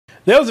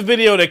There was a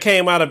video that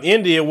came out of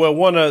India where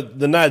one of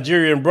the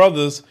Nigerian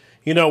brothers,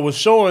 was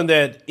showing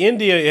that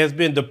India has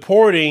been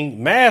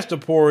mass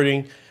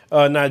deporting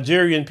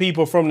Nigerian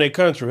people from their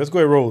country. Let's go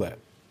ahead and roll that.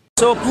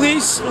 So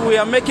please, we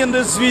are making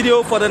this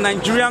video for the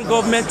Nigerian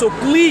government to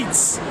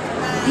please,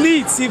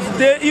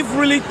 if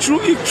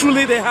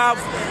truly they have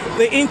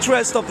the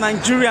interest of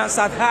Nigerians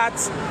at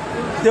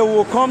heart, they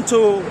will come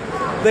to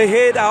the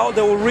head out,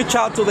 they will reach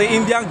out to the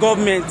Indian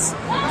government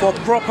for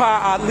proper,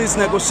 at least,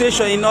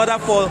 negotiation in order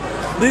for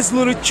these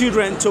little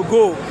children to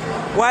go.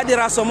 While there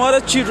are some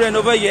other children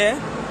over here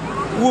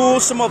who,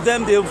 some of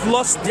them, they've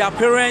lost their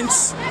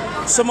parents,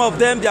 some of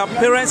them, their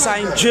parents are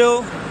in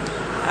jail,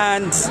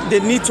 and they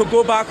need to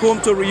go back home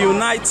to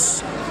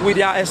reunite with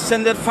their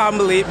extended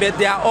family, but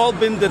they are all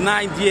being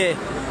denied here.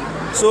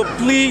 So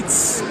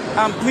please,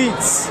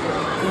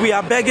 we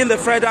are begging the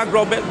federal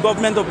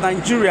government of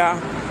Nigeria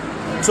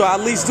to at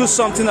least do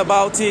something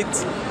about it.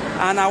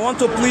 And I want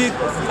to plead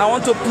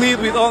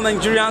with all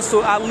Nigerians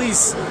to at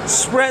least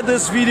spread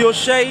this video,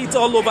 share it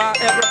all over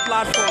every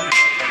platform.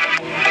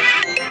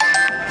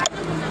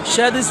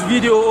 Share this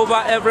video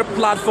over every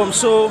platform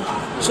so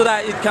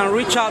that it can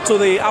reach out to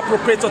the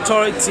appropriate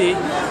authority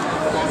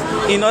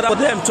in order for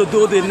them to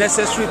do the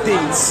necessary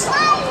things.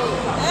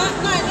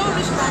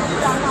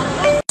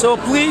 So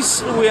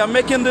please, we are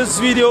making this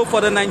video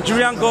for the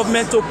Nigerian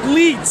government to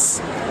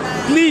please,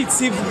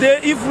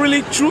 if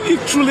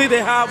truly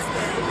they have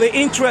the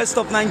interest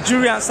of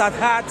Nigerians at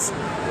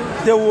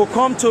heart, they will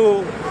come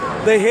to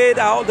the head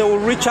out, they will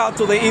reach out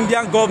to the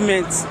Indian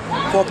government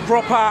for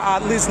proper,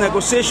 at least,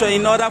 negotiation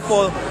in order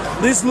for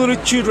these little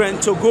children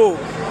to go.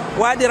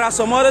 While there are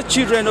some other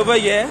children over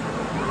here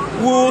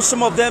who,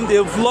 some of them,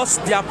 they've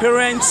lost their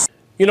parents.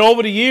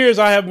 Over the years,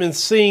 I have been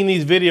seeing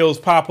these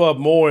videos pop up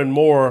more and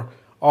more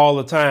all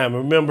the time.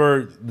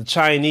 Remember, the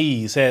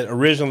Chinese had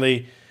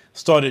originally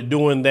started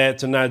doing that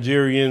to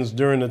Nigerians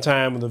during the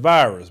time of the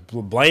virus,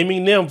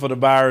 blaming them for the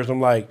virus.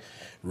 I'm like,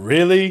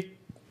 really?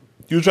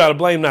 You try to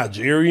blame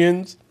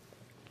Nigerians?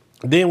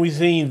 Then we've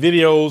seen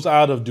videos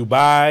out of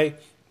Dubai.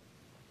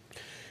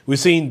 We've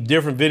seen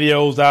different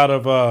videos out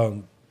of, I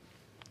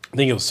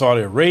think it was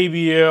Saudi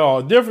Arabia,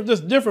 or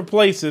different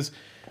places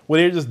where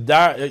they're just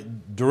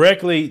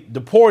directly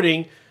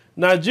deporting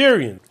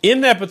Nigerians. In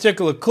that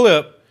particular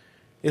clip,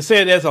 it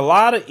said there's a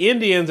lot of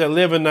Indians that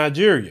live in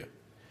Nigeria.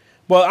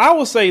 But I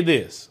will say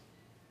this.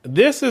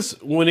 This is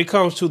when it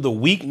comes to the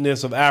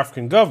weakness of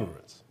African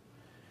governments.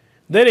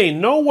 There ain't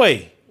no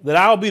way that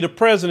I'll be the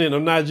president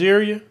of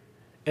Nigeria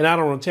and I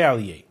don't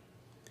retaliate.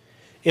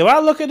 If I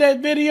look at that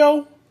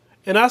video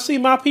and I see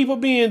my people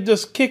being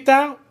just kicked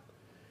out,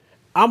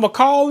 I'm going to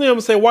call them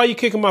and say, why are you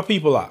kicking my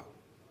people out?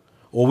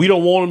 Well, we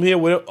don't want them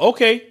here.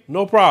 Okay,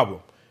 no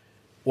problem.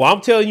 Well, I'm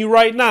telling you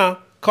right now,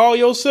 call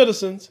your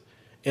citizens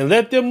and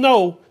let them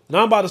know that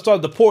I'm about to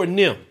start deporting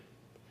them.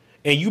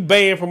 And you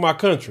banned from my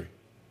country.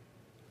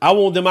 I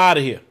want them out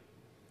of here.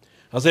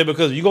 I said,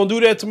 because if you're going to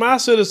do that to my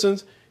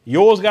citizens,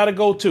 yours got to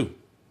go too.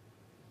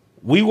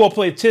 We will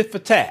play tit for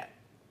tat.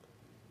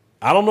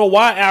 I don't know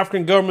why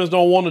African governments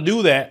don't want to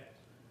do that.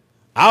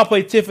 I'll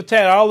play tit for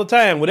tat all the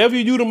time. Whatever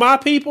you do to my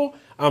people,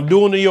 I'm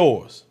doing to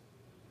yours.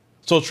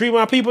 So treat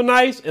my people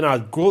nice, and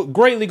I'm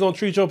greatly going to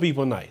treat your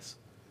people nice.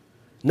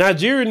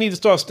 Nigeria needs to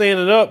start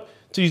standing up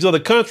to these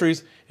other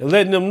countries and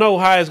letting them know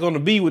how it's going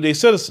to be with their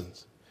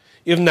citizens.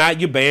 If not,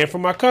 you're banned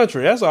from my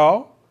country. That's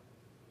all.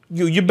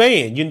 You're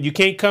banned. You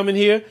can't come in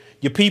here.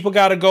 Your people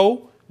got to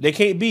go. They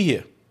can't be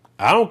here.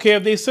 I don't care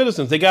if they're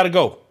citizens. They got to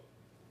go.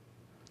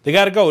 They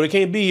got to go. They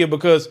can't be here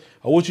because of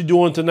what you're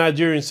doing to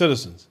Nigerian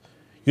citizens.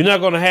 You're not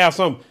going to have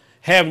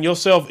having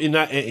yourself in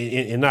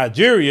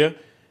Nigeria,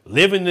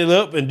 living it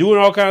up and doing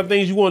all kinds of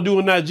things you want to do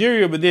in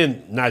Nigeria, but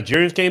then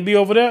Nigerians can't be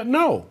over there.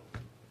 No.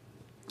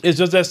 It's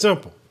just that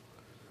simple.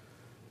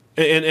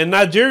 And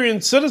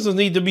Nigerian citizens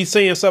need to be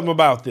saying something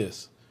about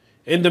this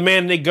and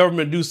demanding their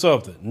government do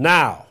something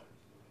now.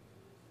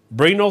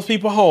 Bring those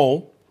people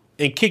home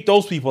and kick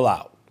those people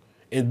out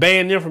and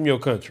ban them from your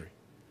country.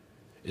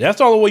 That's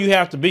the only way you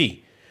have to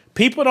be.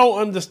 People don't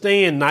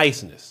understand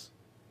niceness.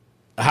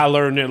 I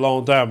learned that a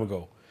long time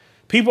ago.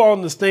 People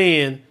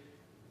understand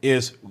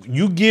is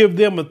you give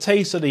them a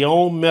taste of their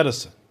own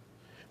medicine.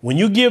 When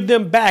you give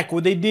them back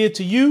what they did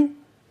to you,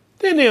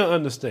 then they'll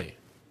understand.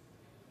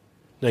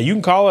 Now, you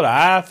can call it an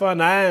eye for an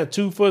eye and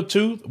tooth for a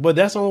tooth, but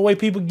that's the only way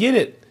people get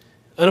it.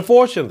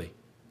 Unfortunately,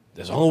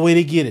 that's the only way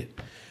they get it.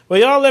 Well,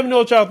 y'all let me know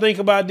what y'all think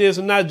about this,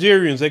 and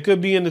Nigerians that could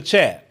be in the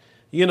chat.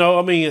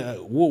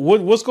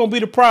 What's going to be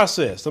the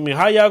process?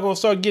 How y'all going to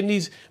start getting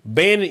these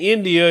banned in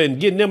India and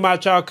getting them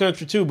out y'all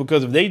country too?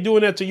 Because if they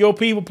doing that to your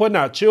people, putting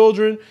out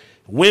children,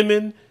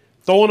 women,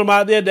 throwing them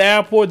out there at the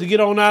airport to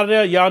get on out of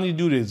there, y'all need to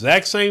do the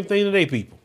exact same thing to their people.